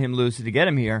to pry him loose and to get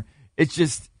him here. It's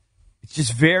just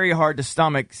very hard to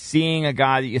stomach seeing a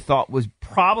guy that you thought was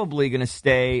probably going to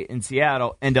stay in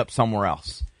Seattle end up somewhere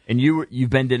else. And you've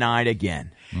been denied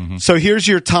again. Mm-hmm. So here's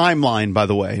your timeline, by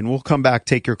the way, and we'll come back,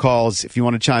 take your calls if you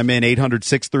want to chime in,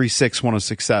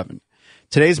 800-636-1067.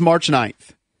 Today's March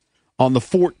 9th. On the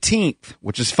 14th,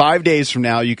 which is 5 days from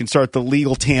now, you can start the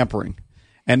legal tampering.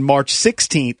 And March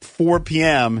 16th, 4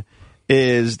 p.m.,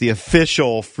 is the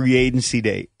official free agency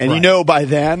date. And you know by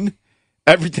then,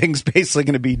 everything's basically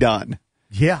going to be done.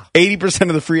 Yeah. 80%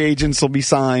 of the free agents will be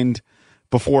signed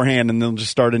beforehand, and they'll just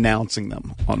start announcing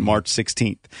them on March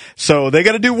 16th. So they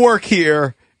got to do work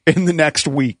here in the next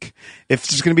week. If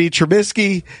it's going to be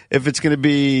Trubisky, if it's going to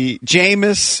be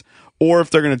Jameis, or if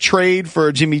they're going to trade for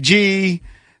a Jimmy G,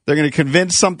 they're going to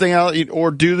convince something out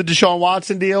or do the Deshaun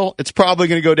Watson deal, it's probably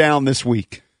going to go down this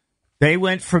week. They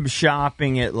went from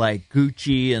shopping at like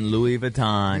Gucci and Louis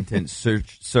Vuitton to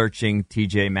searching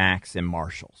TJ Maxx and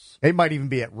Marshalls. They might even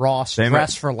be at Ross,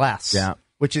 dress for less. Yeah.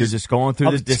 Which They're is just going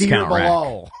through the discount rack.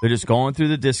 Below. They're just going through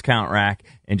the discount rack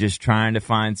and just trying to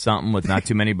find something with not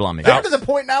too many blummies. They're to the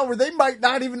point now where they might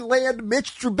not even land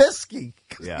Mitch Trubisky.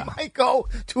 Yeah. They might go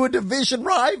to a division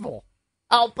rival.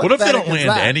 What if they don't land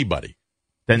anybody?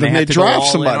 Then they have to draft go all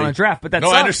somebody. in on a draft. But that No,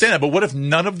 sucks. I understand that. But what if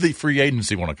none of the free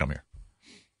agency want to come here?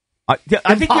 I think the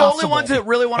only Impossible. ones that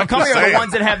really want to come here are the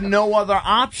ones that have no other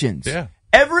options. Yeah.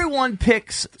 Everyone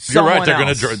picks You're someone right. They're going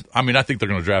else. to. I think they're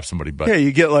going to draft somebody. But Yeah,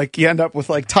 you end up with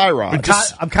like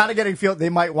Tyrod. I'm kind of getting feel they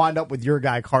might wind up with your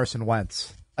guy Carson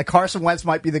Wentz. Like Carson Wentz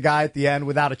might be the guy at the end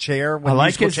without a chair when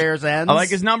musical chairs ends. I like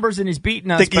his numbers and he's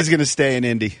beating us. I think he's going to stay in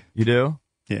Indy. You do?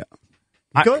 Yeah.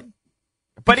 Good.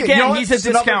 But again, you know he's what? a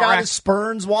discount guy rack. that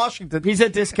spurns Washington. He's a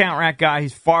discount rack guy.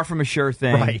 He's far from a sure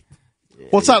thing. Right.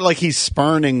 Well, it's not like he's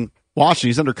spurning Washington.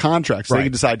 He's under contract, so they Right.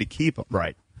 can decide to keep him.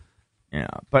 Right. Yeah,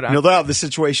 but They'll have the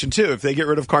situation, too. If they get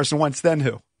rid of Carson Wentz, then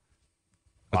who?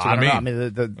 That's I what I don't mean. know.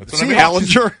 The That's what I mean.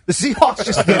 Ballinger? The Seahawks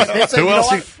just they say, Who you know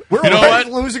else? what? We're You know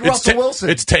already what? losing It's Russell Wilson.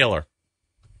 It's Taylor.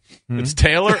 It's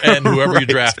Taylor and whoever you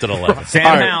drafted 11. Sam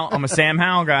All right. Howell. I'm a Sam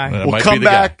Howell guy. That We'll might come be the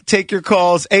back, guy. take your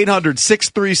calls,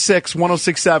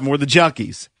 800-636-1067. We're the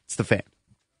Junkies. It's the Fan.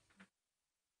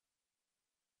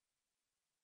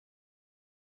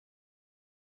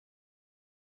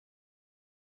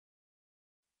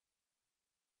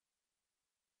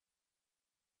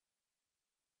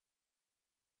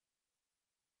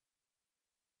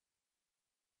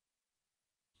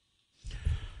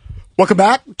 Welcome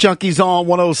back. Junkies on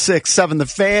 106.7 The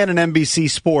Fan and NBC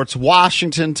Sports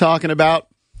Washington talking about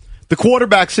the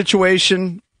quarterback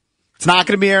situation. It's not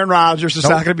going to be Aaron Rodgers. It's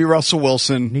not going to be Russell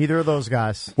Wilson. Neither of those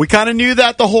guys. We kind of knew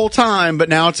that the whole time, but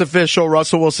now it's official.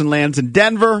 Russell Wilson lands in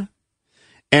Denver.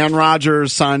 Aaron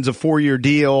Rodgers signs a 4-year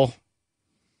deal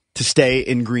to stay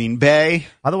in Green Bay.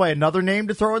 By the way, another name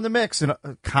to throw in the mix and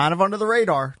kind of under the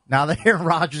radar. Now that Aaron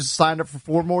Rodgers signed up for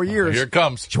 4 more years. Here it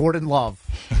comes. Jordan Love.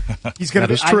 He's going to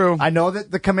be. That is true. I know that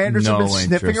the Commanders have No been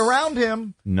sniffing interest. around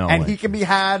him. No and he interest. can be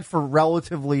had for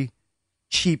relatively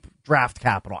cheap draft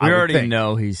capital. We I would already think.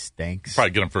 know he stinks.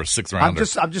 Probably get him for a 6th I'm rounder.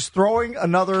 just throwing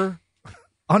another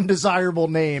undesirable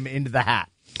name into the hat.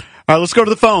 All right, let's go to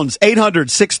the phones.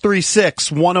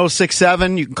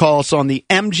 800-636-1067. You can call us on the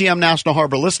MGM National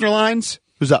Harbor listener lines.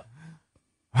 Who's up?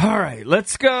 All right,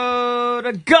 let's go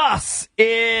to Gus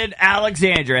in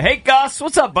Alexandria. Hey, Gus,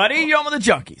 what's up, buddy? You're on with the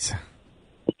Junkies.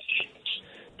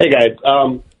 Hey, guys.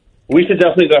 We should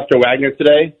definitely go after Wagner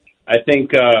today. I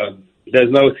think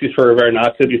there's no excuse for Rivera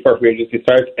not to before free agency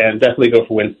starts, and definitely go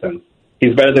for Winston.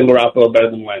 He's better than Garoppolo,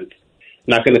 better than Wentz.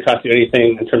 Not going to cost you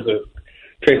anything in terms of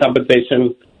trade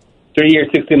compensation. 3 years,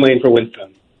 $60 million for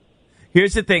Winston.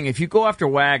 Here's the thing: if you go after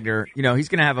Wagner, he's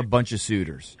going to have a bunch of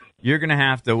suitors. You're going to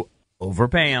have to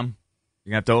overpay him.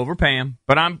 You're going to have to overpay him.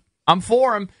 But I'm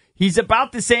for him. He's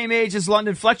about the same age as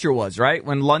London Fletcher was, right?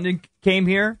 When London came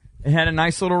here and had a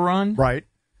nice little run. Right.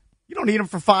 You don't need him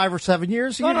for 5 or 7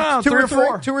 years. You No, 2 or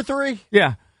 4. 2 or 3.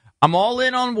 Yeah. I'm all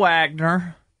in on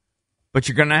Wagner, but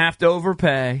you're going to have to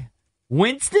overpay.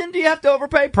 Winston, do you have to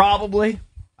overpay? Probably.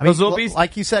 I mean,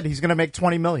 like you said, he's going to make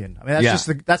 $20 million. I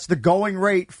mean, that's the going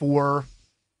rate for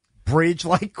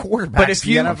bridge-like quarterbacks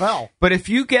in the NFL. But if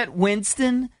you get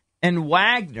Winston and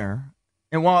Wagner,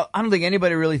 and while I don't think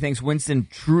anybody really thinks Winston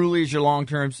truly is your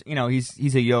long-term,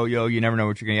 he's a yo-yo. You never know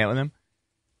what you're going to get with him.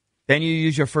 Then you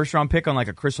use your first-round pick on like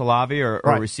a Chris Olave or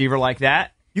a receiver like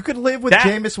that. You could live with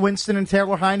Jameis Winston and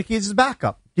Taylor Heineke as his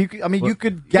backup. You could live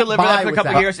with that for a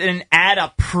couple of years and add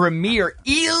a premier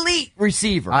elite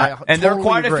receiver, and there are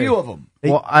quite a few of them.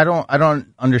 Well, I don't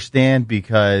understand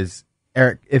because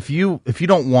Eric, if you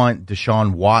don't want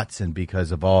Deshaun Watson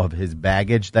because of all of his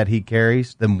baggage that he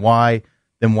carries, then why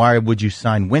would you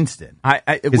sign Winston?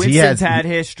 Winston's had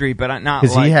history, but not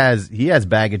because he has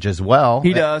baggage as well.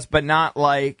 He does, but not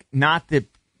the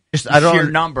sheer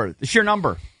number. The sheer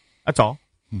number. That's all.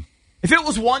 If it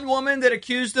was one woman that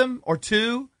accused him or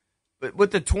two, but with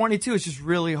the 22, it's just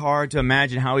really hard to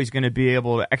imagine how he's going to be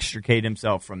able to extricate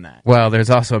himself from that. Well,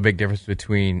 there's also a big difference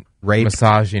between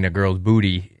massaging a girl's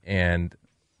booty and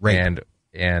rape.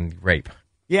 And rape.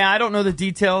 Yeah, I don't know the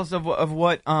details of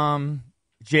what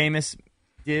Jameis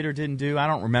did or didn't do. I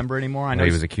don't remember anymore. I know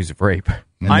he was accused of rape.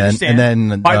 I understand.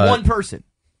 And then, by one person.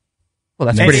 Well,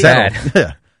 that's pretty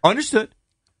sad. Understood.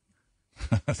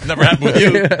 That's never happened with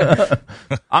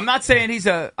you. I'm not saying he's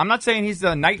a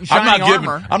knight in shining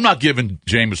armor. I'm not giving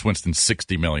Jameis Winston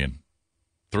 $60 million.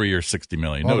 3 years, $60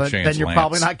 million. No chance. Then you're Lance.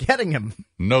 probably not getting him.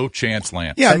 No chance,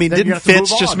 Lance. Yeah, I mean, didn't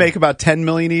Fitz just make about $10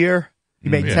 million a year? He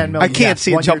made $10 million. I can't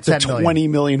see it jump to $20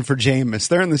 million for Jameis.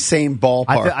 They're in the same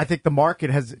ballpark. I think the market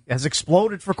has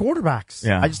exploded for quarterbacks.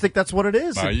 Yeah. I just think that's what it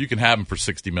is. You can have him for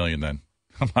 $60 million then.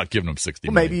 I'm not giving him $60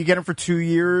 million. Maybe you get him for 2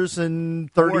 years and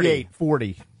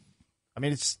 40. I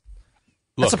mean, that's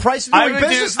the price of doing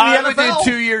business in the NFL. I would do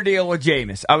a 2-year deal with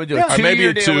Jameis. I would do a 2-year maybe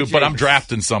a deal 2, with but Jameis. I'm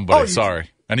drafting somebody. Sorry.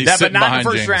 And he's sitting but not behind in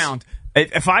the first Jameis. round.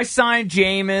 If I sign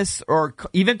Jameis or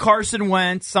even Carson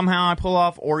Wentz, somehow I pull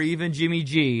off, or even Jimmy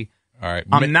G, all right.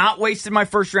 I'm not wasting my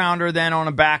first rounder then on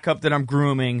a backup that I'm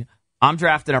grooming. I'm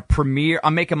drafting a premier.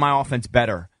 I'm making my offense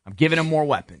better. I'm giving him more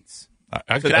weapons.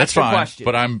 Okay, so that's your fine. question.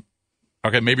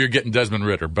 But maybe you're getting Desmond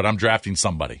Ridder, but I'm drafting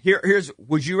somebody. Here's: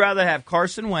 would you rather have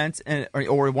Carson Wentz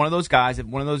or one of those guys, in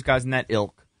that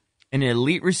ilk, an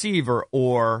elite receiver,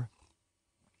 or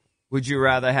would you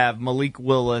rather have Malik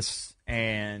Willis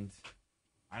and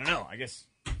I don't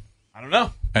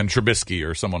know, and Trubisky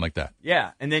or someone like that?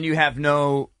 Yeah, and then you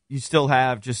still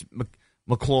have just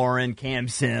McLaurin, Cam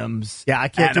Sims. Yeah, I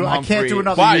can't do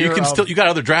another. Why? year You got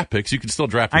other draft picks. You can still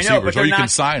draft receivers, or you can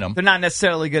sign them. They're not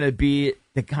necessarily going to be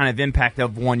the kind of impact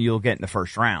of one you'll get in the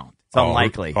first round. It's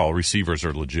unlikely. Receivers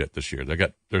are legit this year.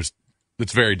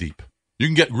 It's very deep. You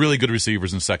can get really good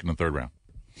receivers in the second and third round.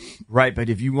 Right, but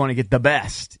if you want to get the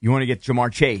best, you want to get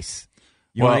Jamar Chase.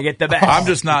 You want to get the best. I'm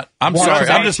just not. I'm sorry.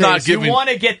 I'm just not giving. You want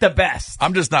to get the best.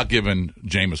 I'm just not giving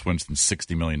Jameis Winston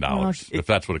 $60 million if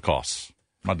that's what it costs.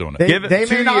 I'm not doing it. They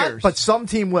may not, but some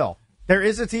team will. There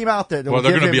is a team out there that will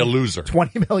they're going to be a loser.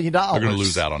 $20 million. They're going to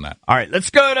lose out on that. All right, let's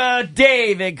go to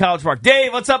Dave in College Park.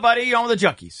 Dave, what's up, buddy? You're on with the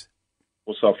Junkies.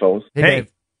 What's up, fellas? Hey,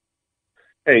 Dave.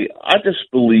 Hey, I just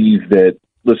believe that.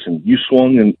 Listen, you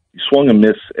swung and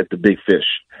missed at the big fish.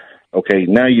 Okay,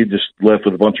 now you're just left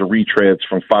with a bunch of retreads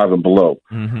from 5 and below.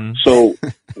 Mm-hmm. So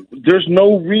there's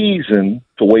no reason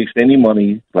to waste any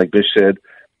money, like Bish said,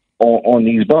 on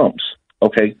these bums.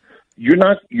 Okay, you're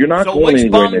not So going which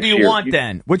anywhere bum next do you year. want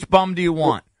then? Which bum do you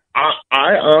want?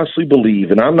 I honestly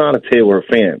believe, and I'm not a Taylor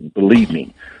fan, believe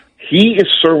me, he is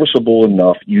serviceable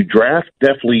enough. You try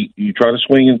to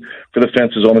swing in for the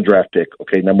fences on a draft pick,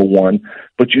 okay, number one,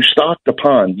 but you stock the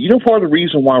pond. You know part of the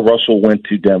reason why Russell went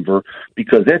to Denver?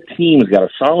 Because that team has got a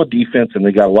solid defense and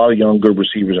they got a lot of young, good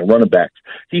receivers and running backs.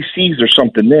 He sees there's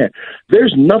something there.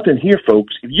 There's nothing here,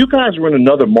 folks. If you guys were in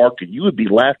another market, you would be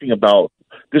laughing about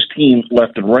this team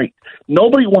left and right.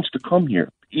 Nobody wants to come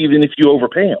here, even if you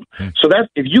overpay them. So that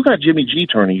if you got Jimmy G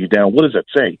turning you down, what does that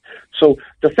say? So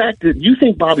the fact that you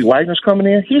think Bobby Wagner's coming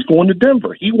in, he's going to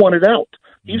Denver. He wanted out.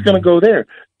 He's going to go there.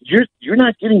 you're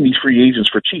not getting these free agents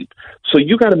for cheap. So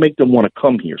you got to make them want to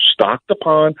come here. Stock the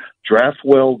pond, draft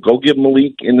well, go get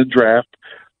Malik in the draft,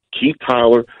 keep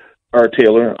Taylor.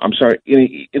 I'm sorry.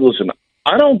 Listen,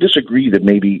 I don't disagree that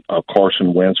maybe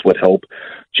Carson Wentz would help.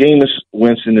 Jameis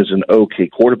Winston is an okay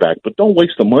quarterback, but don't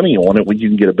waste the money on it when you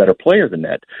can get a better player than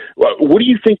that. What do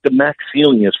you think the max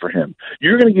ceiling is for him?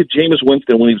 You're going to get Jameis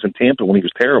Winston when he was in Tampa when he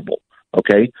was terrible.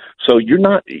 Okay, so he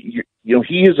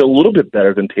is a little bit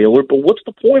better than Taylor, but what's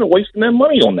the point of wasting that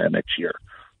money on that next year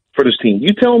for this team? You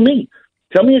tell me.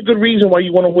 Tell me a good reason why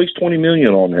you want to waste $20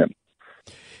 million on him.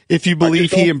 If you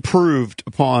believe he improved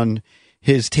upon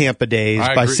his Tampa days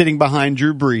by sitting behind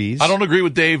Drew Brees. I don't agree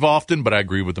with Dave often, but I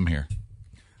agree with him here.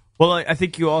 Well, I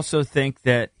think you also think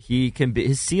that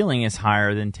his ceiling is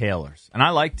higher than Taylor's, and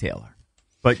I like Taylor.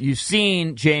 But you've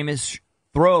seen Jameis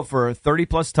throw for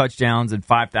 30-plus touchdowns and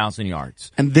 5,000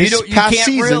 yards. And this past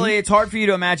season, it's hard for you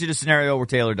to imagine a scenario where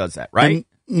Taylor does that, right?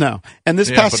 No. And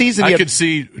this past season, I could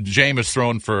see Jameis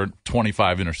throwing for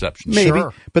 25 interceptions. Maybe.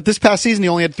 Sure. But this past season, he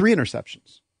only had 3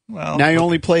 interceptions. Well, now he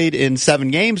only played in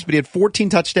 7 games, but he had 14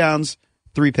 touchdowns,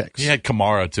 3 picks. He had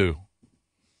Kamara, too.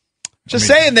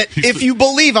 Saying that if you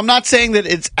believe, I'm not saying that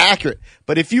it's accurate,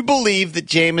 but if you believe that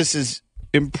Jameis is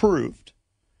improved,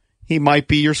 he might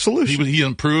be your solution. He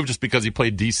improved just because he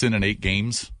played decent in 8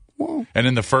 games. Whoa. And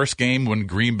in the first game when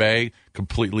Green Bay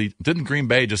didn't Green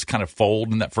Bay just kind of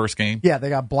fold in that first game? Yeah, they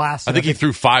got blasted. I think he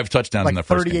threw 5 touchdowns in the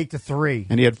first game. 38-3.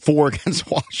 And he had 4 against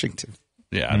Washington.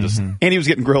 Yeah, and he was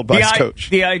getting grilled by his coach.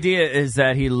 The idea is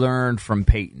that he learned from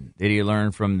Peyton. Did he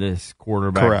learn from this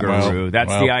quarterback guru?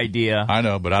 That's the idea. I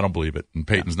know, but I don't believe it. And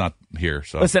Peyton's not here.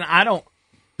 So listen,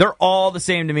 they're all the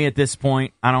same to me at this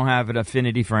point. I don't have an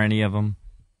affinity for any of them.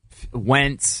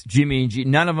 Wentz, Jimmy G,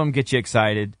 none of them get you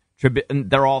excited.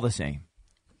 They're all the same.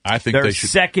 I think they're they should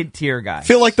second tier guys. I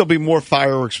feel like there'll be more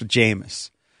fireworks with Jameis.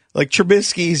 Like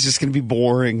Trubisky's just going to be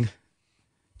boring.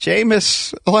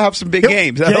 Jameis will have some big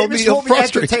games. He'll be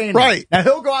frustrating. Right. Now,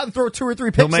 he'll go out and throw 2 or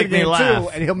 3 picks in a game, too,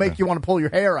 and he'll make you want to pull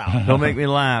your hair out. He'll make me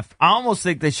laugh. I almost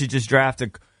think they should just draft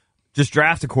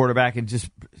a quarterback and just.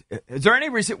 Is there any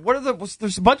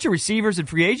there's a bunch of receivers in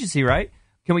free agency, right?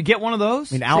 Can we get one of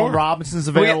those? I mean, Allen Robinson's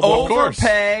available. Can we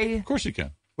overpay? Of course you can.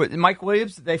 What, Mike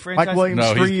Williams? Did they franchise? Mike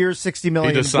Williams, 3 years, $60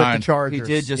 million with the Chargers.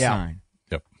 He did just sign.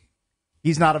 Yep.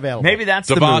 He's not available. Maybe that's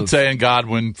the move. Devontae and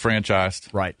Godwin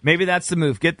franchised. Right. Maybe that's the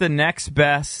move. Get the next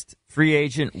best free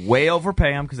agent, way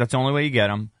overpay him because that's the only way you get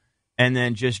him, and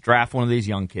then just draft one of these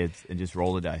young kids and just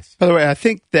roll the dice. By the way, I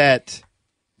think that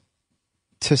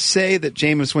to say that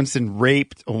Jameis Winston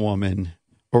raped a woman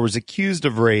or was accused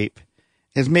of rape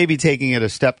is maybe taking it a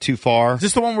step too far. Is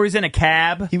this the one where he's in a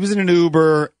cab? He was in an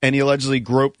Uber, and he allegedly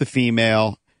groped the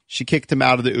female. She kicked him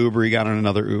out of the Uber. He got on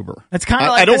another Uber. That's kind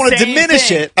of like I don't want to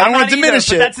diminish it. I don't want to diminish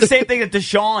it. But that's the same thing that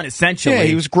Deshaun, essentially. Yeah,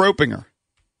 he was groping her.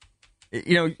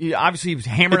 Obviously he was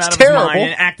hammered out of his mind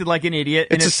and acted like an idiot.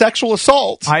 It's a sexual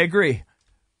assault. I agree.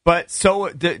 But so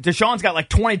Deshaun's got like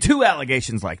 22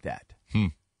 allegations like that.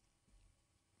 All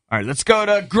right, let's go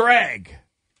to Greg.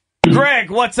 Greg,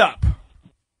 what's up?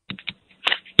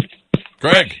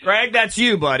 Greg, that's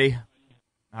you, buddy.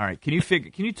 All right, can you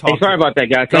talk? Hey, sorry about that,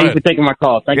 guys. Thank you for taking my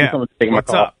call. Thank you so much for taking my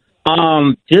call.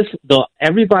 Up?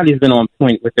 Everybody's been on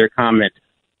point with their comments.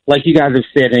 Like you guys have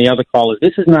said and the other callers,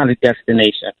 this is not a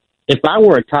destination. If I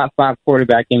were a top 5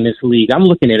 quarterback in this league, I'm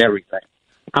looking at everything.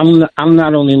 I'm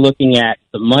not only looking at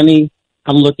the money,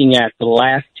 I'm looking at the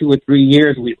last 2 or 3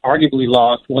 years. We've arguably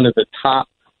lost one of the top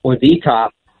or the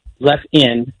top left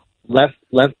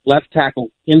tackle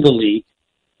in the league.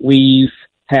 We've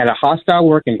had a hostile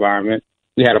work environment.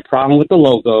 We had a problem with the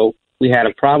logo. We had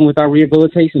a problem with our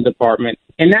rehabilitation department.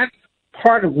 And that's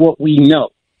part of what we know.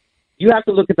 You have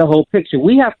to look at the whole picture.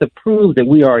 We have to prove that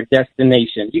we are a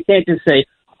destination. You can't just say,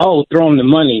 throw them the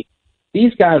money.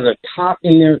 These guys are top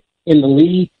in the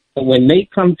league. And when they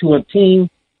come to a team,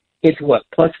 it's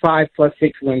 +5,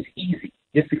 +6 wins easy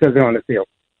just because they're on the field.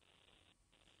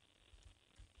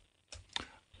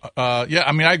 Yeah,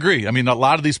 I agree. A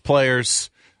lot of these players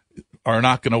are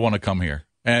not going to want to come here.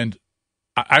 And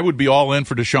I would be all in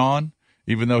for Deshaun,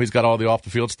 even though he's got all the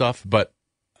off-the-field stuff. But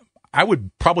I would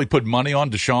probably put money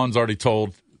on Deshaun's already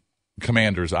told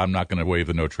Commanders, I'm not going to waive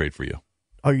the no trade for you.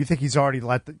 Oh, you think he's already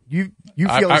let you he's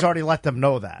already let them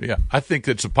know that? Yeah, I think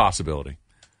it's a possibility.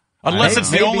 Unless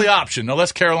it's the only option.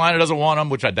 Unless Carolina doesn't want him,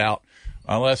 which I doubt.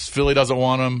 Unless Philly doesn't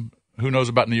want him. Who knows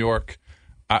about New York?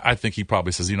 I think he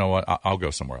probably says, you know what, I'll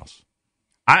go somewhere else.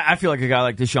 I feel like a guy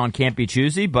like Deshaun can't be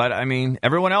choosy, but,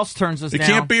 everyone else turns us down. He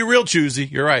can't be real choosy,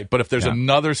 you're right. But if there's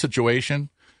another situation,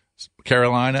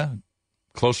 Carolina,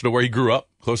 closer to where he grew up,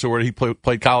 closer where he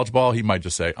played college ball, he might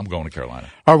just say, I'm going to Carolina.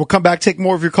 All right, we'll come back, take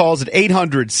more of your calls at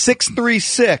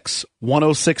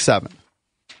 800-636-1067.